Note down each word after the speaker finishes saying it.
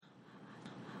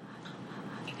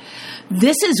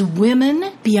This is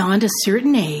Women Beyond a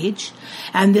Certain Age,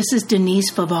 and this is Denise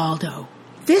Vivaldo.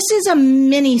 This is a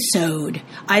mini-sode.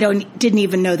 I didn't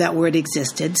even know that word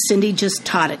existed. Cindy just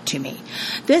taught it to me.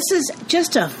 This is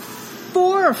just a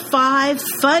 4 or 5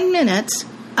 fun minutes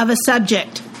of a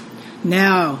subject.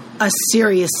 Now, a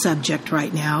serious subject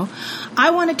right now.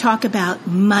 I want to talk about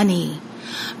money.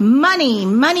 Money,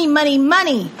 money, money,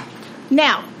 money.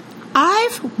 Now,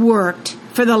 I've worked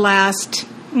for the last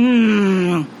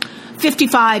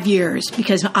 55 years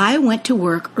because I went to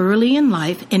work early in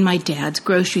life in my dad's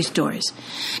grocery stores.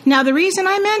 Now, the reason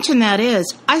I mention that is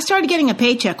I started getting a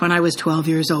paycheck when I was 12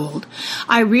 years old.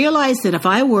 I realized that if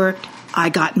I worked, I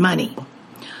got money.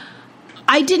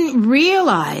 I didn't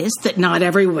realize that not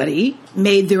everybody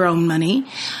made their own money.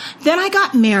 Then I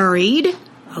got married,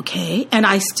 and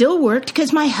I still worked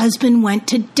because my husband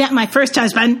my first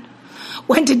husband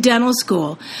went to dental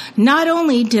school. Not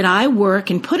only did I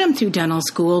work and put him through dental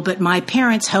school, but my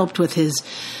parents helped with his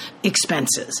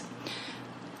expenses.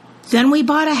 Then we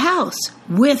bought a house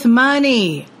with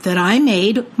money that I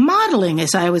made modeling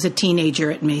as I was a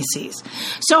teenager at Macy's.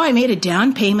 So I made a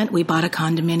down payment. We bought a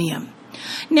condominium.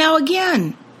 Now,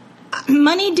 again,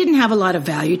 money didn't have a lot of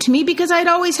value to me because I'd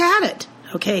always had it.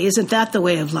 Isn't that the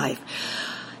way of life?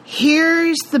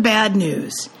 Here's the bad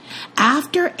news.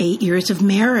 After 8 years of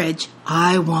marriage,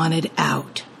 I wanted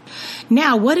out.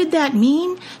 Now, what did that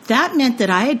mean? That meant that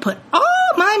I had put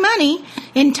all my money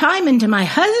and time into my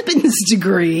husband's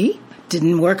degree,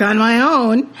 didn't work on my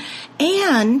own,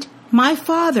 and my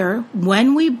father,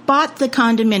 when we bought the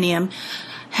condominium,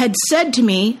 had said to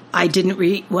me,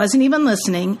 wasn't even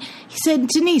listening, he said,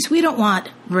 Denise, we don't want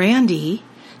Randy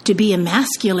to be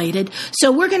emasculated,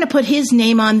 so we're going to put his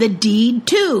name on the deed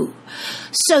too.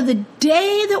 So the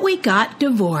day that we got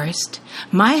divorced,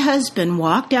 my husband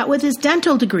walked out with his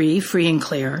dental degree, free and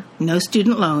clear, no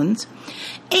student loans,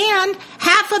 and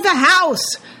half of the house.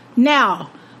 Now,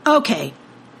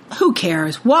 who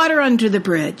cares? Water under the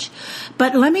bridge.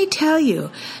 But let me tell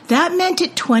you, that meant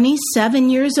at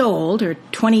 27 years old, or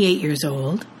 28 years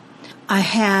old, I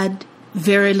had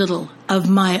very little of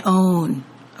my own.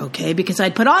 Because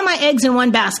I'd put all my eggs in one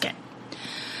basket.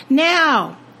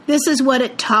 Now, this is what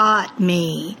it taught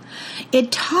me.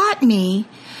 It taught me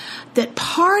that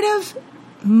part of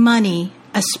money,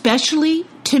 especially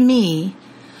to me,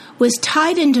 was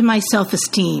tied into my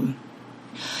self-esteem.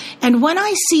 And when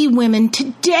I see women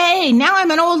today, now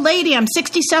I'm an old lady, I'm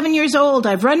 67 years old,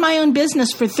 I've run my own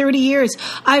business for 30 years,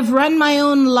 I've run my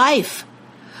own life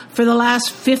for the last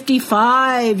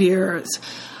 55 years.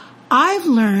 I've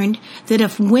learned that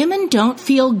if women don't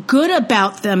feel good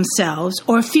about themselves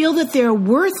or feel that they're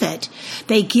worth it,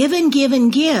 they give and give and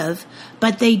give,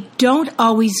 but they don't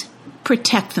always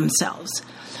protect themselves.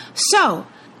 So,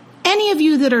 any of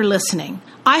you that are listening,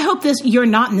 I hope you're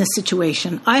not in this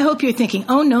situation. I hope you're thinking,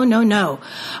 oh, no.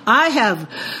 I have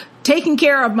taken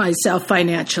care of myself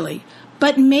financially.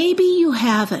 But maybe you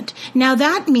haven't. Now,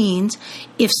 that means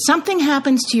if something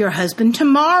happens to your husband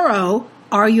tomorrow,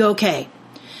 are you okay?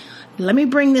 Let me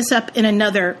bring this up in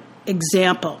another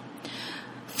example.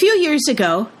 A few years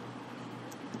ago,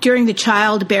 during the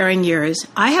childbearing years,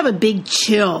 I have a big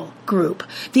chill group.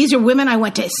 These are women I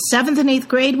went to 7th and 8th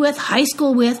grade with, high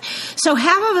school with. So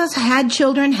half of us had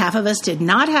children, half of us did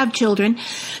not have children.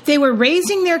 They were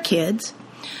raising their kids.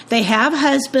 They have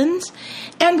husbands.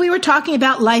 And we were talking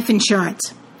about life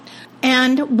insurance.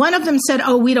 And one of them said,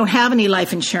 we don't have any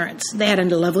life insurance. They had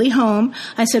a lovely home.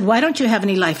 I said, why don't you have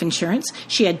any life insurance?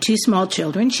 She had 2 small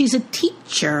children. She's a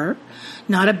teacher,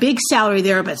 not a big salary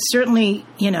there, but certainly,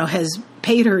 has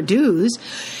paid her dues.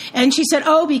 And she said,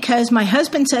 because my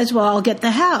husband says, I'll get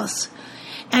the house.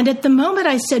 And at the moment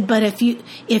I said, but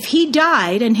if he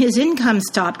died and his income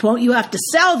stopped, won't you have to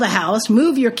sell the house,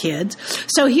 move your kids?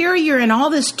 So here you're in all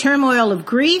this turmoil of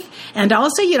grief, and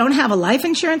also you don't have a life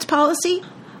insurance policy?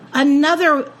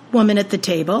 Another woman at the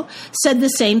table said the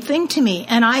same thing to me.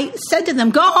 And I said to them,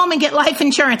 go home and get life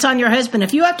insurance on your husband.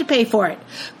 If you have to pay for it,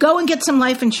 go and get some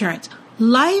life insurance.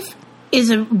 Life is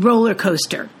a roller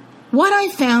coaster. What I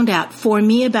found out for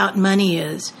me about money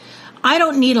is I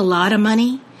don't need a lot of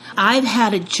money. I've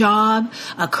had a job,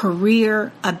 a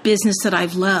career, a business that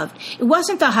I've loved. It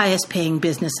wasn't the highest paying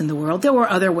business in the world. There were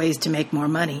other ways to make more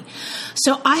money.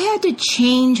 So I had to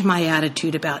change my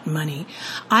attitude about money.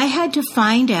 I had to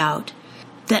find out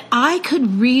that I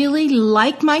could really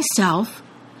like myself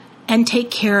and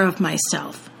take care of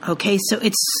myself. So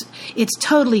it's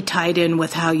totally tied in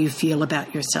with how you feel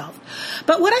about yourself.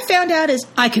 But what I found out is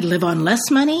I could live on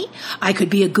less money. I could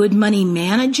be a good money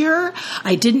manager.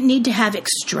 I didn't need to have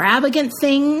extravagant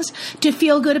things to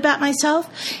feel good about myself.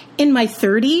 In my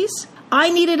 30s, I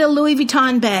needed a Louis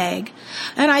Vuitton bag.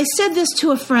 And I said this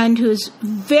to a friend who's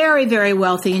very, very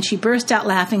wealthy, and she burst out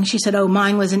laughing. She said, oh,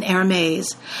 mine was an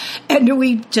Hermes. And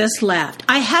we just laughed.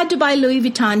 I had to buy Louis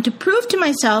Vuitton to prove to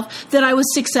myself that I was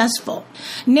successful.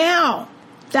 Now,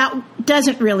 that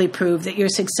doesn't really prove that you're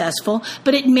successful,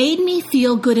 but it made me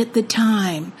feel good at the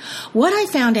time. What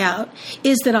I found out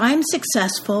is that I'm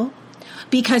successful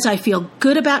because I feel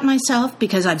good about myself,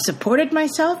 because I've supported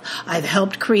myself, I've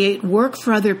helped create work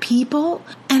for other people,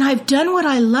 and I've done what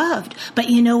I loved. But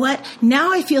you know what?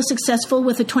 Now I feel successful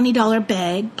with a $20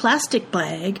 bag, plastic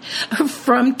bag,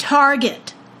 from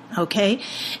Target. Okay?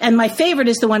 And my favorite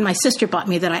is the one my sister bought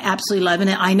me that I absolutely love, and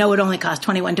I know it only cost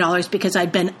 $21 because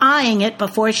I'd been eyeing it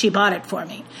before she bought it for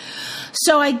me.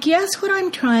 So I guess what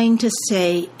I'm trying to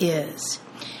say is,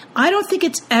 I don't think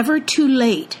it's ever too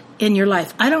late in your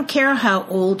life, I don't care how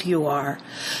old you are,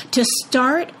 to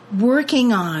start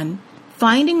working on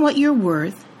finding what you're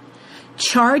worth,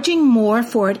 charging more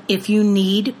for it if you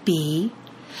need be,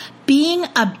 being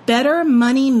a better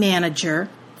money manager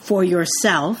for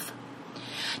yourself,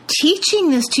 teaching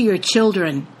this to your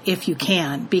children if you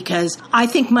can, because I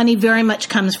think money very much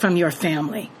comes from your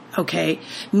family, okay?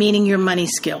 Meaning your money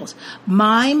skills.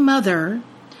 My mother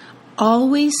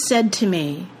always said to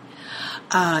me,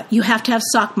 you have to have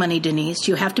sock money, Denise.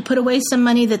 You have to put away some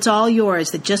money that's all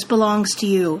yours, that just belongs to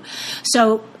you.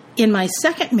 So in my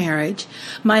second marriage,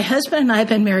 my husband and I have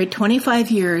been married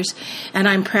 25 years, and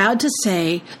I'm proud to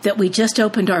say that we just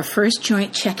opened our first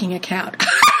joint checking account.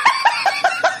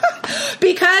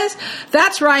 Because,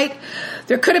 that's right,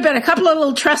 there could have been a couple of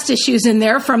little trust issues in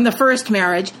there from the first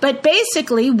marriage, but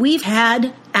basically we've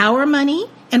had our money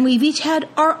and we've each had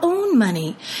our own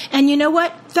money. And you know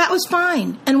what? That was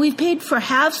fine. And we've paid for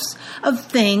halves of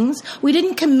things. We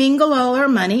didn't commingle all our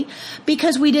money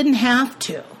because we didn't have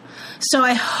to. So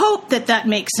I hope that that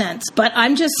makes sense. But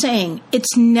I'm just saying,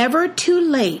 it's never too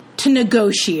late to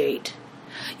negotiate.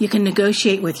 You can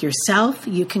negotiate with yourself.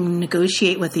 You can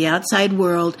negotiate with the outside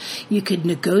world. You could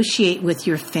negotiate with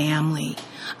your family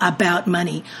about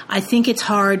money. I think it's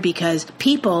hard because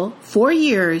people, for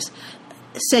years,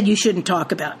 said you shouldn't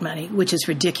talk about money, which is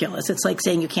ridiculous. It's like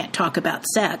saying you can't talk about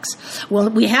sex.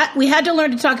 Well, we had to learn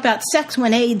to talk about sex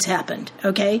when AIDS happened,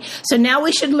 okay? So now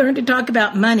we should learn to talk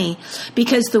about money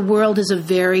because the world is a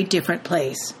very different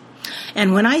place.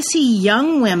 And when I see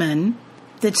young women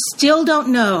that still don't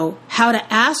know how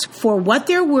to ask for what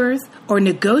they're worth or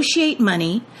negotiate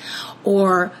money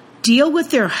or deal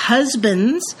with their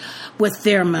husbands with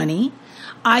their money,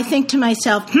 I think to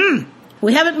myself,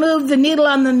 we haven't moved the needle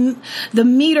on the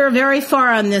meter very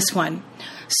far on this one.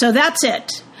 So that's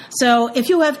it. So if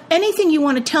you have anything you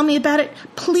want to tell me about it,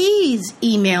 please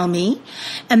email me.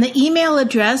 And the email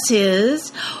address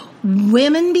is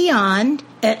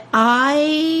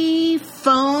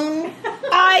womenbeyond@iPhone.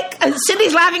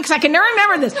 Cindy's laughing because I can never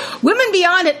remember this.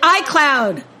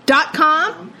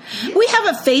 womenbeyond@iCloud.com. We have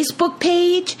a Facebook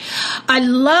page.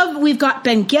 We've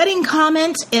been getting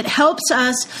comments. It helps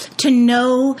us to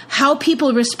know how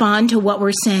people respond to what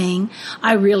we're saying.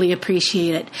 I really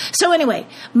appreciate it. So anyway,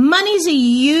 money's a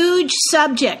huge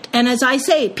subject. And as I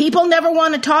say, people never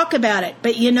want to talk about it.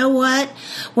 But you know what?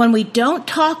 When we don't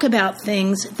talk about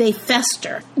things, they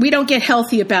fester. We don't get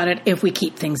healthy about it if we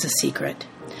keep things a secret.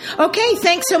 Okay,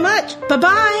 thanks so much.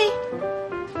 Bye-bye.